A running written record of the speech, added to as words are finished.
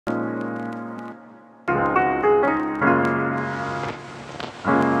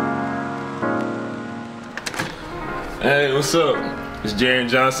Hey, what's up? It's Jaron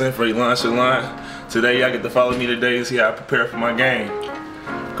Johnson for Elan Chalon. Today, y'all get to follow me today and see how I prepare for my game.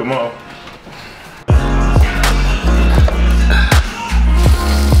 Come on.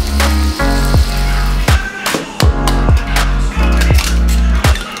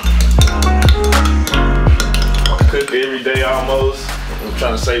 I cook every day almost. I'm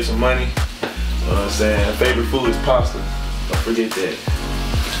trying to save some money. You know what I'm saying? Favorite food is pasta. Don't forget that.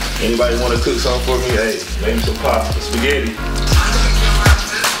 Anybody want to cook something for me? Hey, make me some pasta, spaghetti.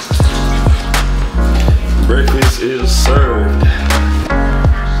 Breakfast is served.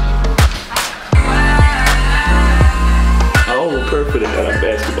 I don't prepare for the kind of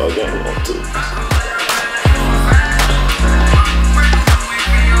basketball game on too.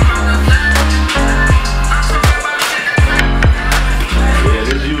 Yeah,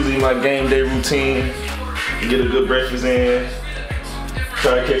 this is usually my game day routine. Get a good breakfast in.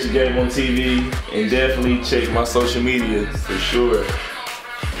 Try to catch a game on TV, and definitely check my social media for sure.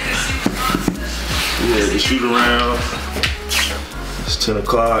 Yeah, the shoot around. It's 10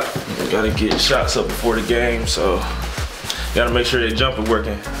 o'clock. Gotta get shots up before the game, so gotta make sure that jumper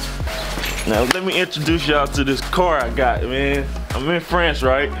working. Now let me introduce y'all to this car I got, man. I'm in France,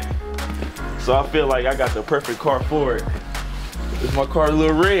 right? So I feel like I got the perfect car for it. It's my car, a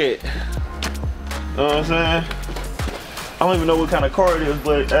little red. You know what I'm saying? I don't even know what kind of car it is,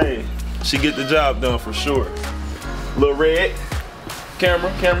 but hey, she get the job done for sure. Little red,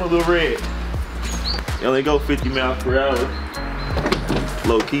 camera, little red. It only go 50 miles per hour,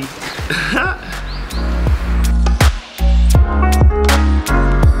 low key.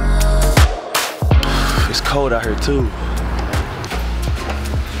 It's cold out here too.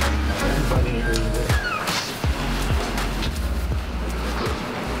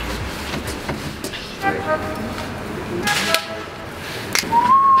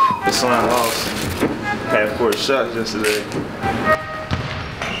 The son lost half-court shots yesterday.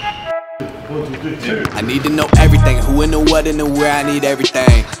 I need to know everything, who and the what and the where, I need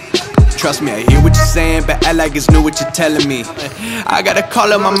everything. Trust me, I hear what you're saying, but act like it's new what you're telling me. I gotta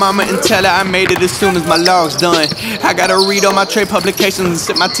call up my mama and tell her I made it as soon as my log's done. I gotta read all my trade publications and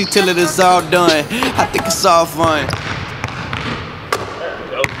sip my tea till it is all done. I think it's all fun. There we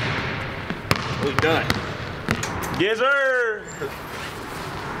go. We done. Yes, sir.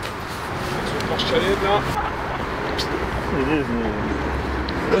 It is,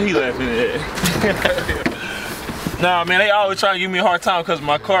 man. What he laughing at? Nah, man, they always try to give me a hard time because of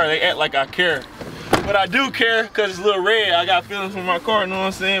my car. They act like I care. But I do care because it's a little red. I got feelings for my car, you know what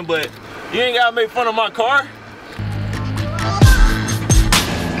I'm saying? But you ain't gotta make fun of my car.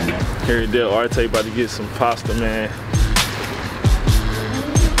 Harry Del Arte about to get some pasta, man.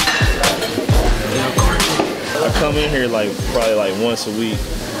 I come in here like probably like once a week.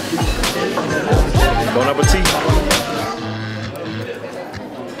 Bon appetit.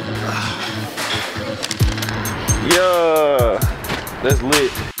 Yeah, that's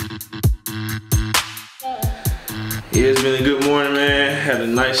lit. Yeah, it's been a good morning, man. Had a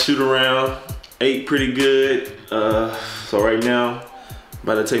nice shoot around. Ate pretty good. So right now,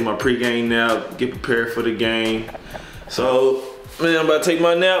 about to take my pregame nap, get prepared for the game. So, man, I'm about to take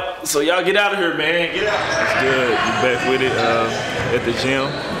my nap. So y'all get out of here, man. Get out. It's good. You back with it at the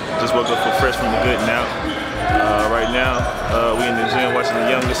gym. Just woke up fresh from a good nap. Right now, we in the gym watching the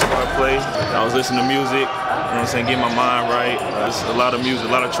youngest squad play. I was listening to music, you know what I'm saying, getting my mind right. It's a lot of music, a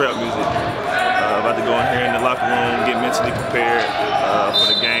lot of trap music. About to go in here in the locker room, get mentally prepared for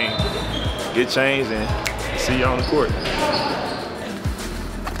the game, get changed, and see y'all on the court.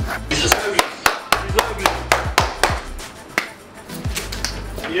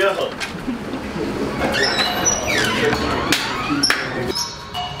 Yeah.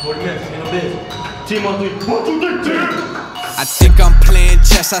 I think I'm playing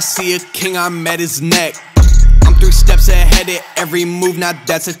chess, I see a king, I'm at his neck. I'm 3 steps ahead of every move, now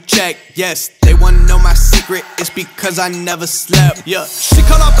that's a check. Yes, they wanna know my secret, it's because I never slept. Yeah, she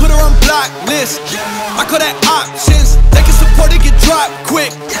call, I put her on blacklist. I call that options, they can support it, get dropped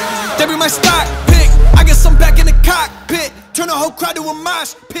quick. They be my stock pick, I guess I'm back in the cockpit. Turn the whole crowd to a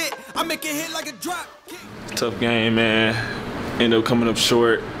mosh pit, I make it hit like a drop kick. Tough game, man. Ended up coming up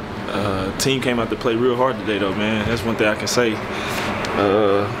short. Team came out to play real hard today though, man. That's one thing I can say.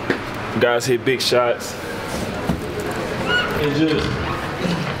 Guys hit big shots. It just,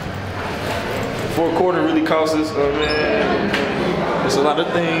 fourth quarter really cost us, man. There's a lot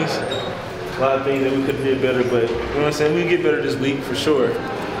of things that we could have did better, but you know what I'm saying, we get better this week for sure.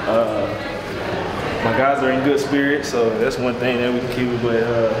 My guys are in good spirits, so that's one thing that we can keep it, but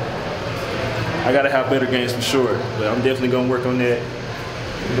I gotta have better games for sure. But I'm definitely gonna work on that.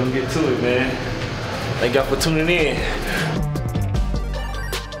 We're gonna get to it, man. Thank y'all for tuning in.